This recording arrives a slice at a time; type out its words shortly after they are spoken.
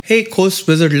Hey, Coast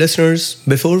Wizard listeners,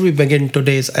 before we begin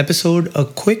today's episode, a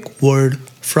quick word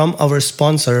from our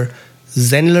sponsor,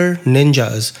 Zenler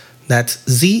Ninjas. That's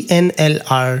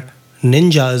ZNLR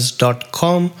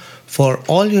ninjas.com for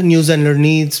all your new Zenler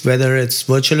needs, whether it's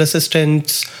virtual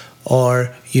assistants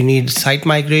or you need site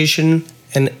migration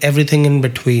and everything in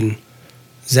between.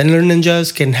 Zenler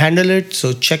Ninjas can handle it,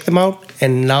 so check them out.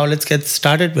 And now let's get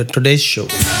started with today's show.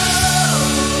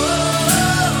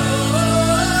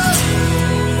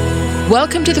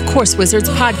 Welcome to the Course Wizards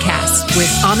podcast with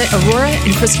Amit Arora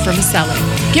and Christopher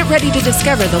Maselli. Get ready to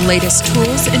discover the latest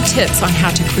tools and tips on how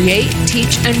to create,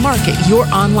 teach, and market your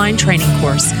online training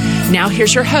course. Now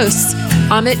here's your hosts,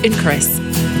 Amit and Chris.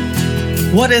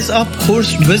 What is up,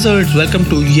 Course Wizards? Welcome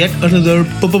to yet another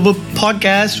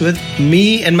podcast with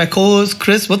me and my co-host,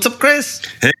 Chris. What's up, Chris?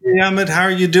 Hey, Amit. How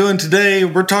are you doing today?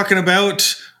 We're talking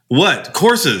about what?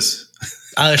 Courses.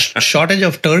 A shortage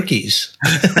of turkeys.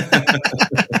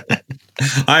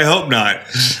 I hope not.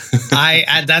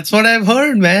 That's what I've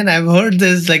heard, man. I've heard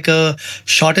there's like a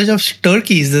shortage of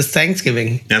turkeys this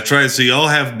Thanksgiving. That's right. So you all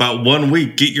have about 1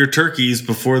 week. Get your turkeys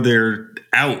before they're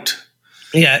out.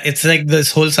 Yeah, it's like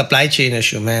this whole supply chain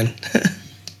issue, man.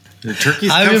 The turkeys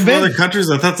come from other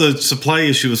countries? I thought the supply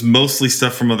issue was mostly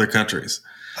stuff from other countries.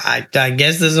 I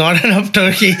guess there's not enough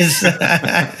turkeys.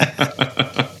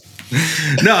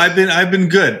 No, I've been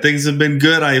good. Things have been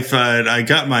good. I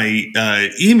got my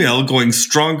email going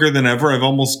stronger than ever. I've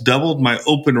almost doubled my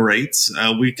open rates.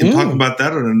 We can talk about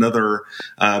that on another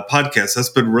podcast. That's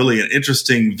been really an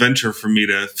interesting venture for me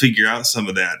to figure out some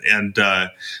of that. And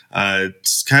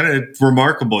it's kind of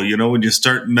remarkable, you know, when you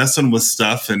start messing with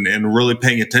stuff and really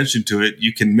paying attention to it,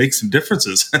 you can make some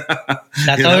differences.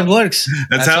 That's how it works.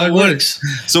 That's how it works.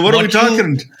 So what are we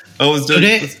talking?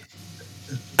 Today.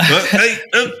 Go ahead.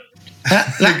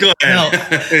 No,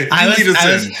 I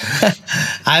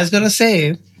was going to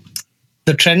say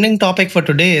the trending topic for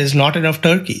today is not enough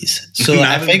turkeys. So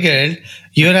I figured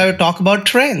you and I would talk about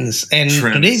trends. And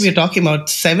today we're talking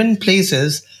about 7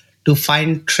 places to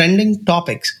find trending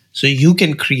topics so you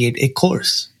can create a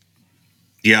course.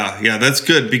 Yeah, that's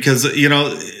good because, you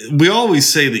know, we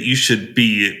always say that you should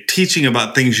be teaching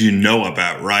about things you know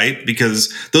about, right?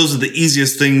 Because those are the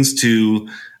easiest things to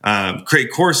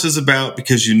create courses about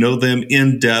because you know them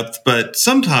in depth. But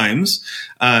sometimes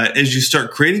as you start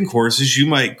creating courses, you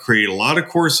might create a lot of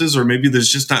courses, or maybe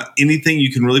there's just not anything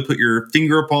you can really put your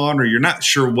finger upon, or you're not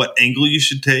sure what angle you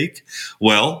should take.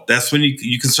 Well, that's when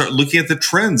you can start looking at the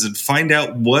trends and find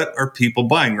out what are people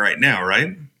buying right now,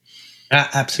 right?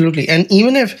 Absolutely. And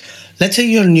even if, let's say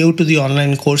you're new to the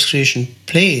online course creation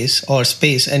place or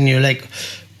space, and you're like,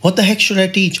 what the heck should I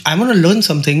teach? I want to learn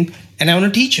something and I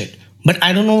want to teach it. But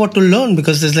I don't know what to learn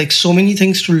because there's like so many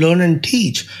things to learn and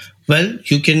teach. Well,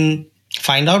 you can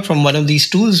find out from one of these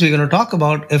tools we're going to talk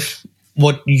about if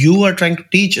what you are trying to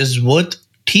teach is worth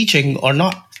teaching or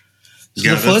not.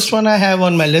 So the first one I have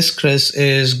on my list, Chris,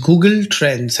 is Google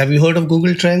Trends. Have you heard of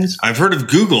Google Trends? I've heard of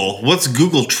Google. What's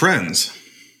Google Trends?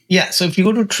 Yeah, so if you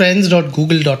go to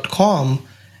trends.google.com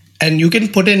and you can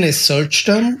put in a search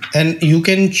term and you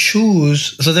can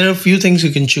choose. So there are a few things you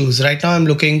can choose. Right now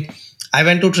I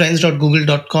went to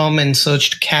trends.google.com and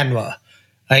searched Canva,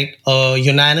 right? A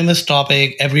unanimous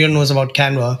topic. Everyone knows about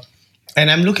Canva.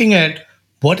 And I'm looking at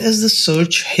what is the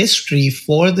search history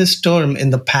for this term in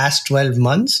the past 12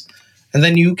 months. And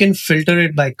then you can filter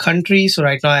it by country. So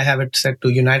right now I have it set to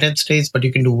United States, but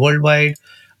you can do worldwide.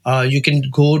 You can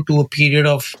go to a period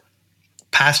of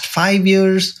past 5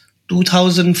 years,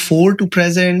 2004 to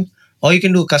present. Or you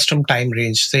can do a custom time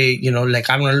range. Say, you know, like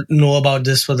I'm going to know about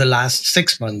this for the last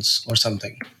 6 months or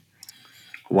something.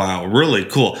 Wow, really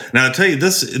cool. Now, I'll tell you,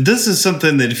 this is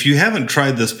something that if you haven't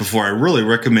tried this before, I really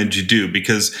recommend you do,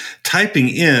 because typing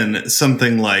in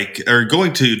something like, or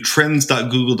going to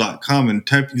trends.google.com and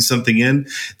typing something in,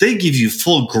 they give you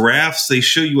full graphs. They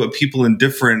show you what people in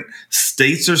different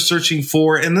states are searching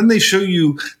for. And then they show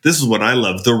you, this is what I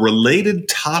love, the related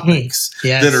topics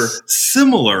that are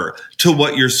similar to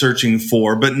what you're searching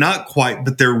for, but not quite,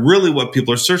 but they're really what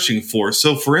people are searching for.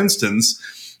 So for instance,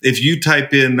 if you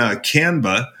type in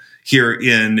Canva here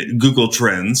in Google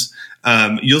Trends,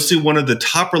 you'll see one of the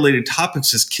top related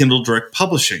topics is Kindle Direct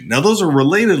Publishing. Now, those are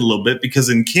related a little bit because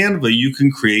in Canva, you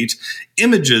can create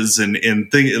images and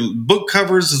book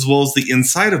covers as well as the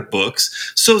inside of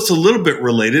books. So it's a little bit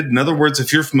related. In other words,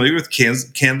 if you're familiar with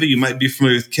Canva, you might be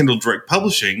familiar with Kindle Direct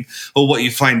Publishing. Well, what you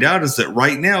find out is that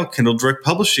right now, Kindle Direct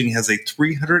Publishing has a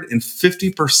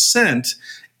 350%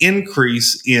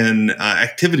 increase in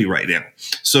activity right now.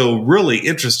 So really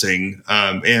interesting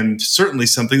and certainly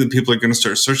something that people are going to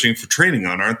start searching for training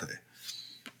on, aren't they?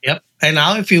 Yep. And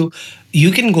now if you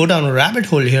can go down a rabbit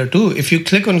hole here too. If you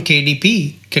click on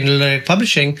KDP, Kindle Direct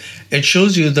Publishing, it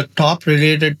shows you the top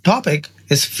related topic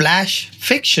is flash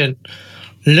fiction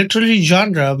literary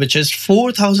genre, which is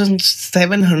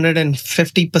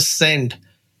 4,750%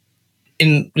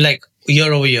 in like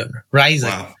year over year, rising.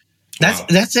 Wow.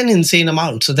 That's an insane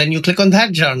amount. So then you click on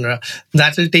that genre,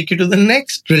 that will take you to the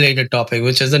next related topic,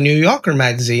 which is the New Yorker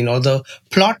magazine or the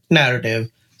plot narrative.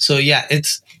 So yeah,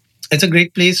 it's a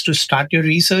great place to start your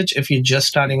research if you're just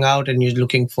starting out and you're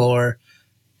looking for.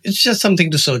 It's just something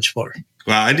to search for.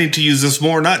 Well, I need to use this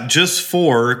more, not just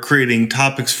for creating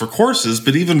topics for courses,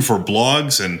 but even for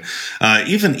blogs and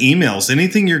even emails.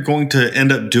 Anything you're going to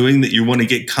end up doing that you want to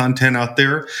get content out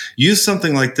there, use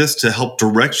something like this to help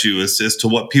direct you as to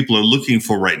what people are looking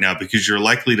for right now, because you're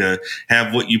likely to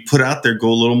have what you put out there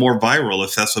go a little more viral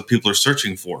if that's what people are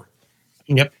searching for.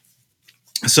 Yep.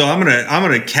 So I'm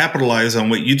gonna capitalize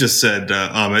on what you just said,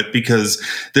 Amit, because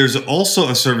there's also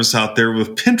a service out there with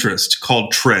Pinterest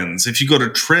called Trends. If you go to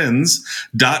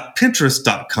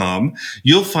trends.pinterest.com,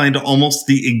 you'll find almost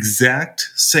the exact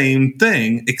same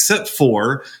thing, except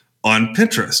for on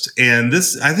Pinterest. And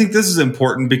I think this is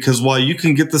important because while you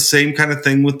can get the same kind of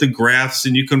thing with the graphs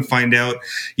and you can find out,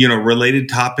 related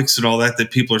topics and all that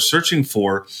people are searching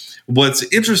for, what's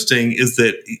interesting is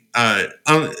that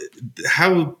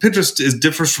how Pinterest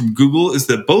differs from Google is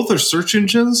that both are search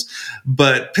engines,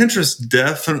 but Pinterest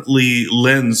definitely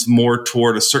lends more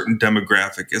toward a certain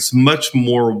demographic. It's much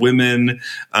more women,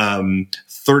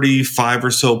 35 or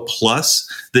so plus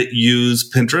that use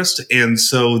Pinterest. And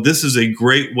so this is a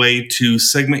great way to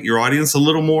segment your audience a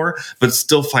little more, but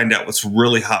still find out what's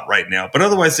really hot right now. But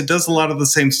otherwise, it does a lot of the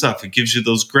same stuff. It gives you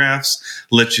those graphs,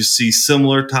 lets you see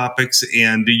similar topics,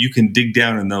 and you can dig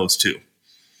down in those too.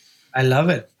 I love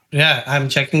it. Yeah, I'm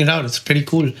checking it out. It's pretty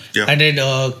cool. Yeah. I did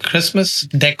Christmas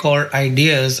decor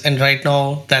ideas, and right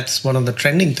now that's one of the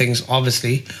trending things,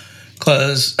 obviously,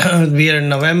 because we are in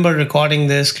November recording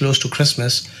this close to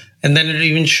Christmas, and then it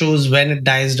even shows when it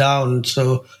dies down.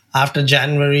 So after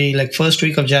January, like first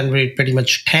week of January, it pretty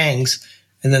much tanks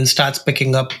and then starts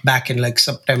picking up back in like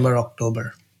September,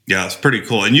 October. Yeah, it's pretty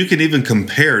cool. And you can even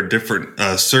compare different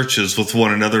searches with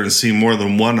one another and see more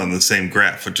than one on the same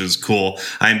graph, which is cool.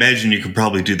 I imagine you could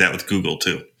probably do that with Google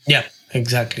too. Yeah,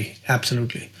 exactly.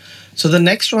 Absolutely. So the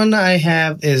next one I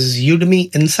have is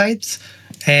Udemy Insights.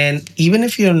 And even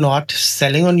if you're not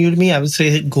selling on Udemy, I would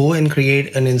say go and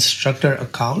create an instructor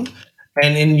account.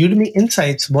 And in Udemy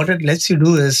Insights, what it lets you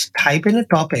do is type in a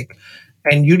topic,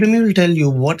 and Udemy will tell you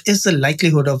what is the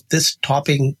likelihood of this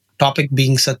topic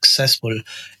being successful.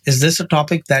 Is this a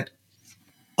topic that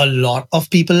a lot of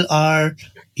people are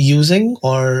using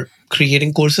or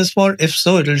creating courses for? If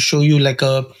so, it'll show you like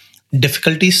a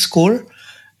difficulty score,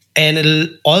 and it'll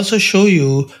also show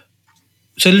you.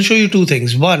 So it'll show you two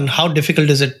things. One, how difficult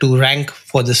is it to rank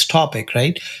for this topic,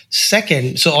 right?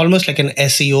 Second, so almost like an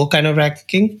SEO kind of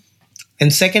ranking.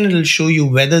 And second, it'll show you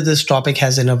whether this topic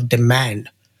has enough demand.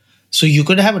 So you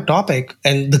could have a topic,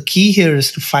 and the key here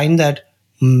is to find that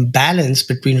balance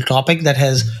between a topic that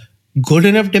has good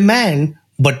enough demand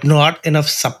but not enough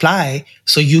supply,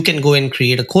 so you can go and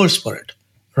create a course for it,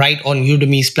 right, on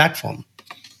Udemy's platform.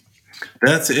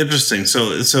 That's interesting.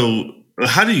 So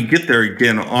how do you get there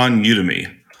again on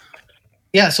Udemy?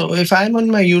 Yeah, so if I'm on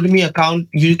my Udemy account,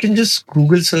 you can just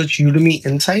Google search Udemy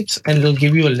Insights and it'll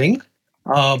give you a link.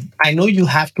 I know you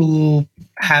have to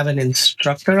have an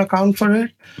instructor account for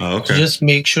it. Oh, okay. So just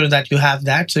make sure that you have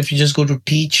that. So if you just go to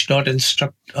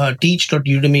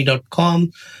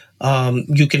teach.udemy.com,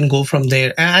 you can go from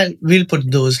there. And we'll put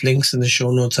those links in the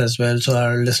show notes as well, so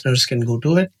our listeners can go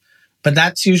to it. But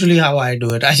that's usually how I do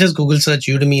it. I just Google search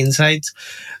Udemy Insights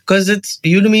because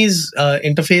Udemy's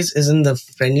interface isn't the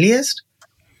friendliest.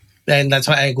 And that's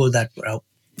why I go that route.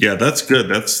 Yeah, that's good.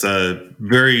 That's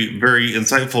very, very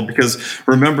insightful because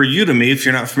remember Udemy, if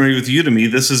you're not familiar with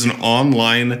Udemy, this is an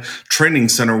online training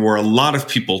center where a lot of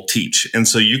people teach. And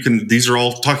so these are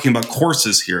all talking about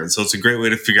courses here. And so it's a great way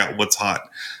to figure out what's hot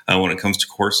when it comes to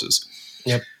courses.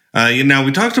 Yep. Now,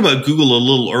 we talked about Google a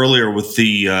little earlier with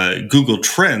the Google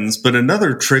Trends, but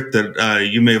another trick that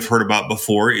you may have heard about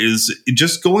before is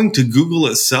just going to Google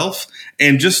itself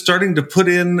and just starting to put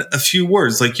in a few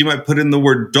words. Like you might put in the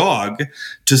word dog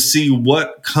to see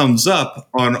what comes up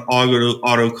on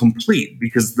autocomplete,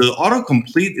 because the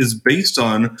autocomplete is based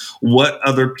on what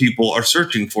other people are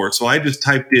searching for. So I just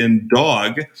typed in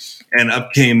dog and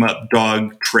up came up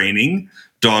dog training,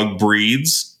 dog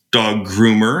breeds, dog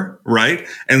groomer, right?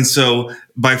 And so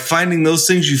by finding those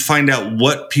things, you find out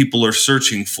what people are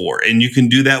searching for. And you can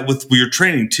do that with your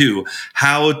training too.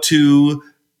 How to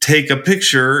take a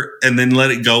picture and then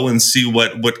let it go and see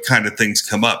what kind of things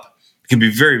come up. It can be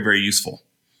very, very useful.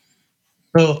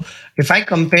 So if I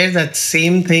compare that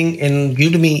same thing in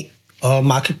Udemy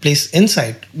Marketplace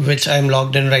Insight, which I'm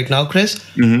logged in right now, Chris,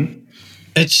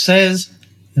 it says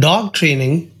dog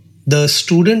training, the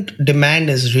student demand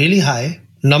is really high.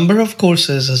 Number of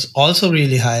courses is also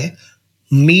really high.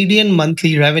 Median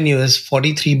monthly revenue is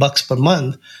 $43 per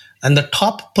month. And the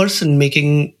top person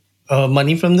making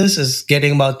money from this is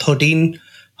getting about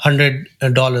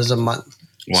 $1,300 a month.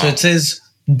 Wow. So it says,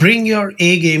 bring your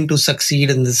A game to succeed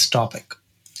in this topic.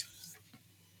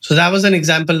 So that was an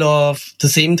example of the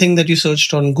same thing that you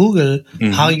searched on Google,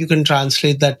 how you can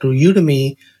translate that to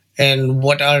Udemy, and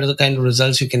what are the kind of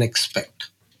results you can expect.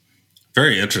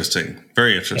 Very interesting.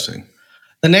 Very interesting.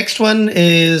 The next one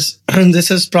is, this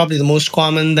is probably the most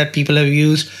common that people have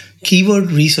used,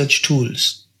 keyword research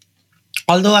tools.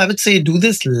 Although I would say do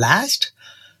this last,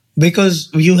 because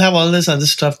you have all this other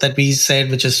stuff that we said,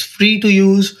 which is free to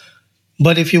use.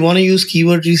 But if you want to use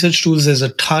keyword research tools, there's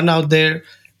a ton out there.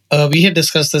 We had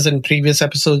discussed this in previous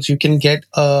episodes. You can get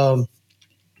a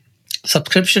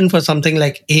subscription for something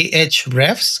like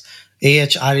Ahrefs,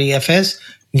 Ahrefs.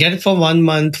 Get it for 1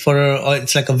 month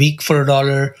it's like a week for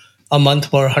 $1, a month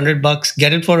for $100.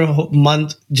 Get it for a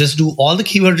month. Just do all the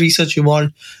keyword research you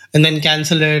want, and then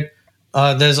cancel it.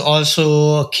 There's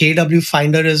also KW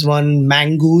Finder is one.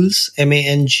 Mangools,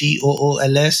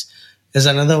 Mangools is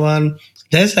another one.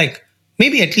 There's like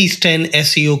maybe at least 10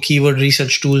 SEO keyword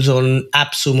research tools on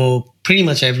AppSumo pretty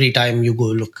much every time you go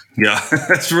look. Yeah,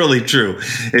 that's really true.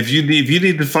 If you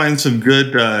need to find some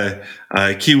good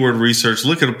keyword research,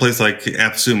 look at a place like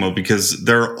AppSumo, because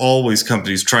there are always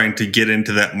companies trying to get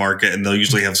into that market, and they'll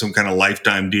usually have some kind of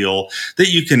lifetime deal that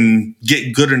you can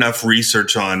get good enough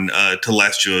research on to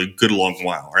last you a good long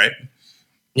while, right?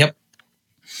 Yep.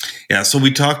 Yeah, so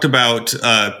we talked about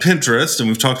Pinterest, and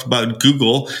we've talked about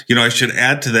Google. I should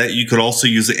add to that, you could also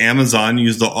use Amazon,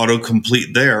 use the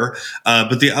autocomplete there.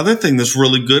 But the other thing that's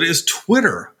really good is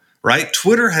Twitter, right?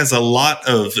 Twitter has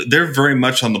they're very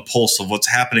much on the pulse of what's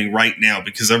happening right now,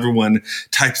 because everyone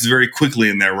types very quickly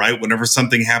in there, right? Whenever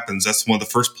something happens, that's one of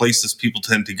the first places people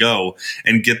tend to go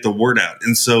and get the word out.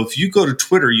 And so if you go to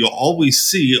Twitter, you'll always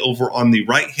see over on the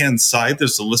right-hand side,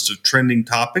 there's a list of trending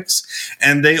topics,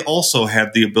 and they also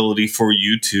have the ability for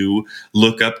you to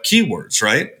look up keywords,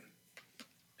 right?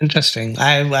 Interesting.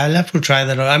 I'll have to try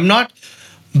that out. I'm not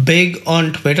big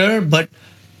on Twitter, but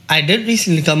I did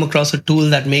recently come across a tool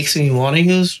that makes me want to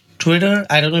use Twitter.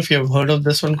 I don't know if you've heard of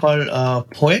this one called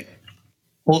Poet,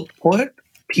 Poet.so.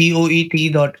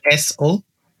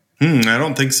 I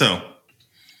don't think so.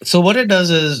 So what it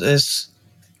does is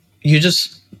you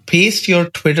just paste your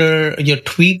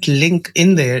tweet link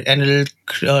in there, and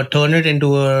it'll turn it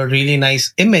into a really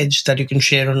nice image that you can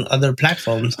share on other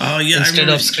platforms instead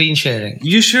of screen sharing.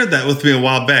 You shared that with me a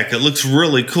while back. It looks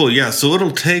really cool. Yeah, so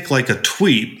it'll take like a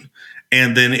tweet,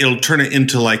 and then it'll turn it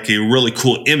into like a really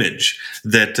cool image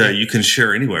that you can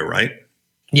share anywhere, right?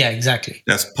 Yeah, exactly.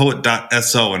 That's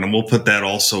poet.so, and we'll put that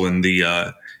also in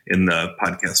the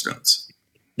podcast notes.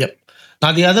 Yep.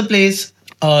 Now, the other place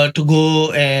to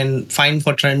go and find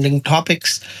for trending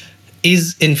topics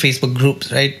is in Facebook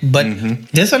groups, right? But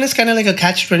this one is kind of like a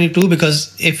catch-22,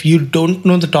 because if you don't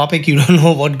know the topic, you don't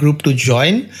know what group to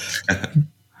join.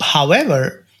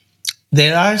 However,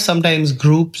 there are sometimes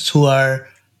groups who are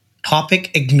topic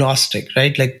agnostic,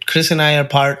 right? Like Chris and I are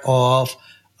part of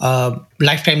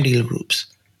lifetime deal groups.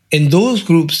 In those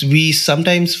groups, we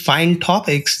sometimes find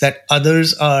topics that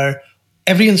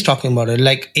everyone's talking about it.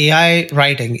 Like AI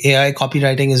writing, AI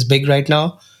copywriting is big right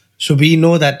now. So we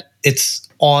know that it's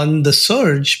on the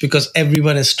surge because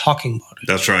everyone is talking about it.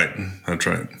 That's right.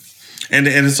 And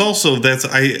it's also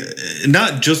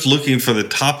not just looking for the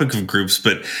topic of groups,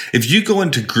 but if you go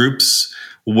into groups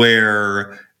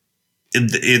where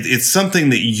it's something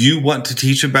that you want to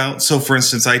teach about. So for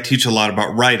instance, I teach a lot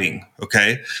about writing.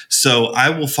 Okay. So I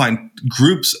will find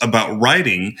groups about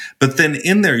writing, but then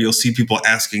in there, you'll see people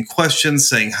asking questions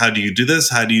saying, how do you do this?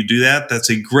 How do you do that? That's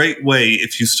a great way.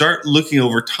 If you start looking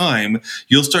over time,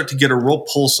 you'll start to get a real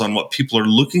pulse on what people are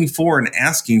looking for and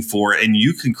asking for, and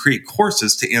you can create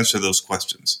courses to answer those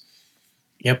questions.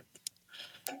 Yep.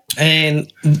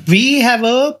 And we have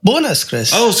a bonus,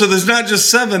 Chris. Oh, so there's not just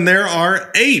 7, there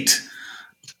are 8.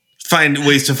 Find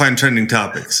ways to find trending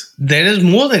topics. There is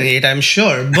more than 8, I'm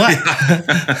sure, but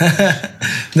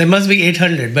there must be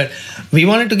 800. But we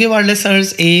wanted to give our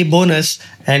listeners a bonus,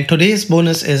 and today's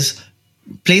bonus is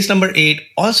place number 8.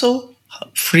 Also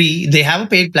free. They have a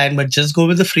paid plan, but just go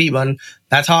with the free one.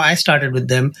 That's how I started with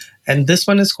them. And this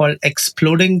one is called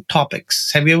Exploding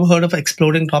Topics. Have you ever heard of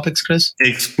Exploding Topics, Chris?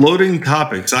 Exploding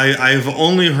Topics. I've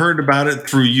only heard about it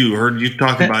through you. Heard you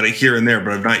talk about it here and there,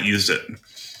 but I've not used it.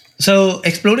 So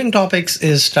Exploding Topics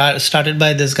is started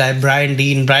by this guy, Brian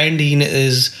Dean. Brian Dean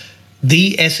is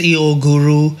the SEO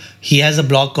guru. He has a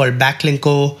blog called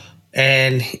Backlinko.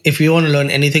 And if you want to learn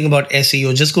anything about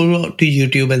SEO, just go to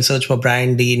YouTube and search for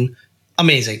Brian Dean.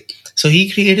 Amazing. So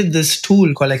he created this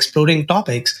tool called Exploding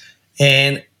Topics.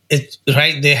 And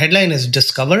the headline is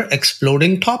Discover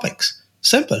Exploding Topics.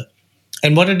 Simple.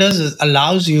 And what it does is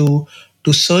allows you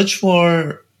to search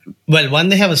for, well, one,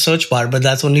 they have a search bar, but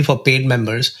that's only for paid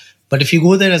members. But if you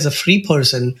go there as a free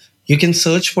person, you can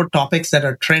search for topics that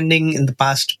are trending in the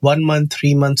past 1 month,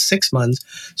 3 months, 6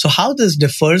 months. So how this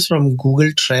differs from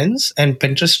Google Trends and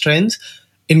Pinterest Trends,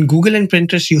 in Google and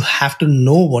Pinterest, you have to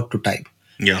know what to type.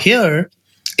 Yeah. Here,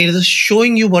 it is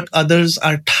showing you what others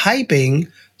are typing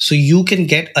so you can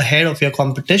get ahead of your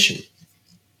competition.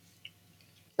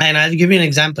 And I'll give you an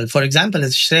example. For example,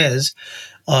 it says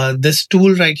this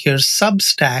tool right here,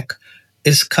 Substack,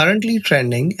 is currently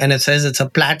trending, and it says it's a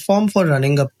platform for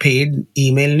running a paid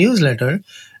email newsletter,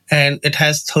 and it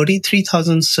has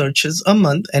 33,000 searches a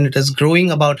month, and it is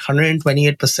growing about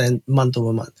 128% month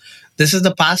over month. This is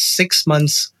the past 6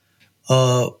 months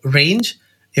range.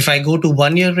 If I go to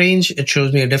 1 year range, it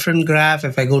shows me a different graph.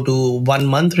 If I go to 1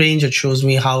 month range, it shows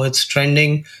me how it's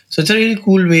trending. So it's a really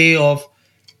cool way of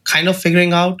kind of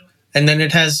figuring out. And then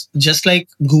it has, just like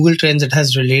Google Trends, it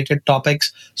has related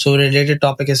topics. So related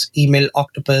topic is email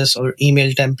octopus or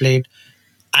email template.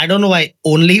 I don't know why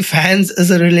OnlyFans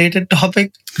is a related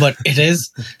topic, but it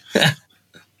is.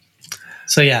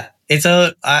 So yeah, it's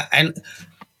and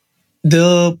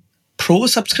the pro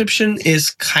subscription is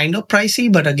kind of pricey,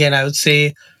 but again, I would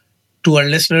say to our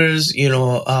listeners,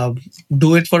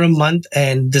 do it for a month.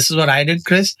 And this is what I did,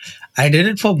 Chris. I did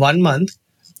it for 1 month.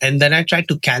 And then I tried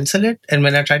to cancel it. And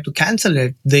when I tried to cancel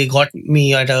it, they got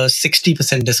me at a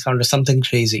 60% discount or something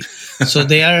crazy. So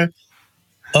their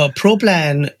pro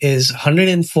plan is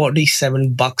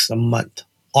 $147 a month.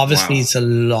 Obviously, It's a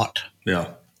lot. Yeah.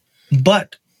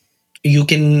 But you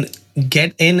can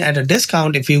get in at a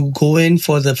discount if you go in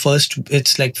for the first,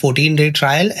 it's like 14-day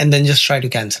trial, and then just try to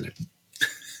cancel it.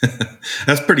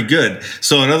 That's pretty good.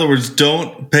 So in other words,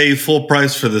 don't pay full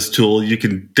price for this tool. You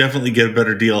can definitely get a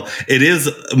better deal. It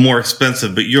is more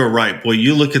expensive, but you're right. Boy,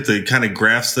 you look at the kind of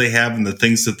graphs they have and the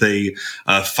things that they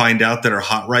find out that are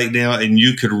hot right now, and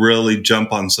you could really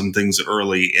jump on some things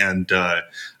early and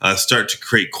start to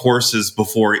create courses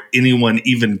before anyone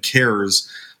even cares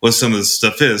what some of this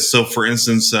stuff is. So for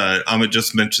instance, Amit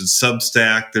just mentioned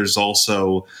Substack. There's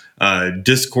also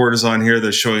Discord is on here.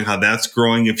 They're showing how that's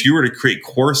growing. If you were to create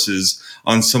courses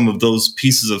on some of those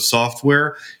pieces of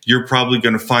software, you're probably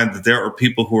going to find that there are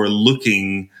people who are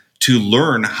looking to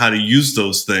learn how to use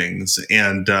those things.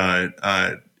 And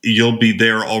you'll be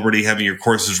there already having your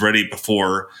courses ready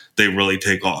before they really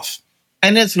take off.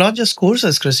 And it's not just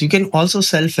courses, Chris. You can also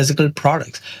sell physical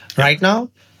products. Right now,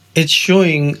 it's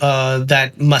showing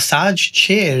that massage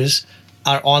chairs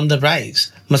are on the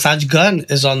rise. Massage gun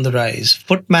is on the rise.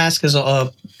 Foot mask is,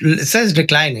 it says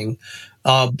declining.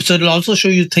 So it'll also show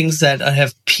you things that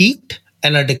have peaked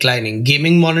and are declining.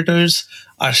 Gaming monitors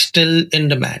are still in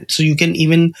demand. So you can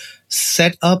even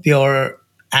set up your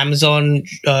Amazon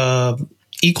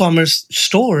e-commerce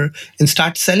store and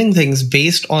start selling things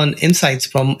based on insights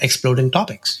from Exploding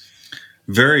Topics.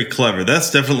 Very clever.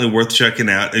 That's definitely worth checking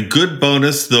out. A good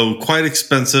bonus, though quite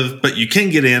expensive, but you can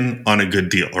get in on a good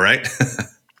deal, right?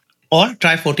 Or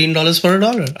try $14 for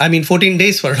 $1. 14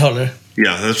 days for $1.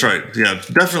 Yeah, that's right. Yeah,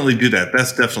 definitely do that.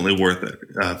 That's definitely worth it.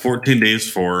 14 days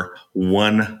for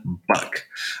 $1. All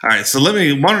right, so why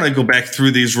don't I go back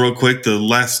through these real quick? The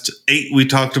last 8 we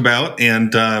talked about,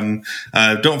 and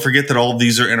don't forget that all of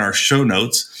these are in our show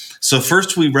notes. So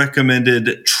first, we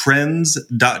recommended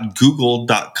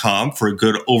trends.google.com for a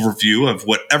good overview of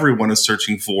what everyone is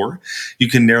searching for. You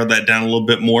can narrow that down a little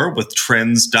bit more with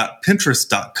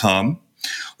trends.pinterest.com.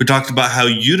 We talked about how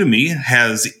Udemy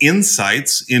has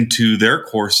insights into their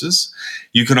courses.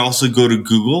 You can also go to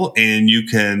Google and you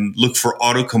can look for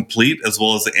autocomplete, as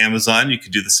well as Amazon. You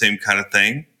can do the same kind of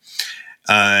thing.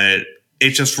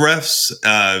 Ahrefs,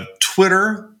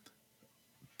 Twitter.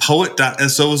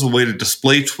 Poet.so is a way to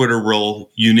display Twitter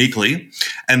real uniquely.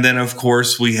 And then, of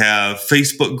course, we have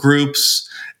Facebook groups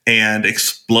and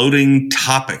Exploding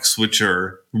Topics, which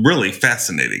are really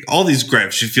fascinating. All these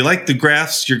graphs. If you like the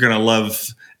graphs, you're going to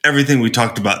love everything we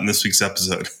talked about in this week's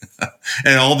episode.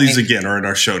 And all these, again, are in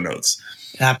our show notes.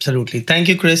 Absolutely. Thank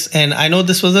you, Chris. And I know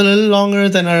this was a little longer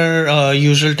than our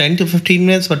usual 10 to 15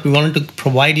 minutes, but we wanted to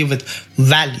provide you with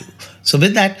value. So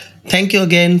with that, thank you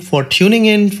again for tuning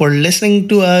in, for listening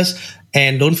to us.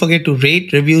 And don't forget to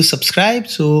rate, review, subscribe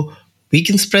so we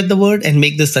can spread the word and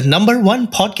make this the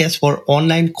 #1 podcast for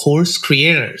online course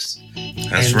creators.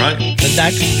 That's right. With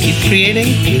that, keep creating.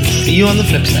 We'll see you on the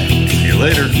flip side. See you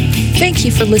later. Thank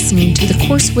you for listening to the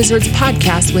Course Wizards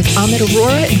podcast with Amit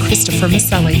Arora and Christopher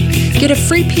Maselli. Get a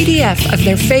free PDF of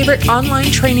their favorite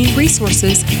online training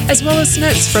resources, as well as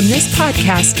notes from this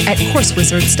podcast at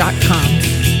CourseWizards.com.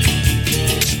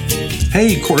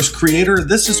 Hey, course creator,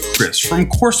 this is Chris from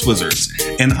Course Wizards,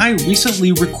 and I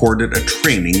recently recorded a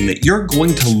training that you're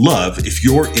going to love if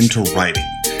you're into writing.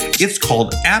 It's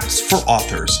called Apps for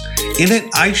Authors. In it,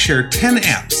 I share 10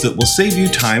 apps that will save you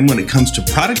time when it comes to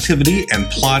productivity and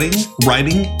plotting,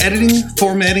 writing, editing,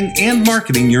 formatting, and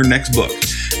marketing your next book.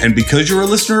 And because you're a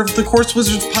listener of the Course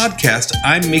Wizards podcast,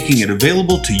 I'm making it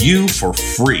available to you for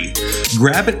free.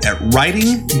 Grab it at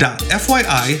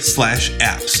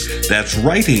writing.fyi/apps. That's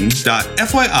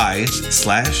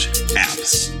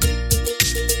writing.fyi/apps.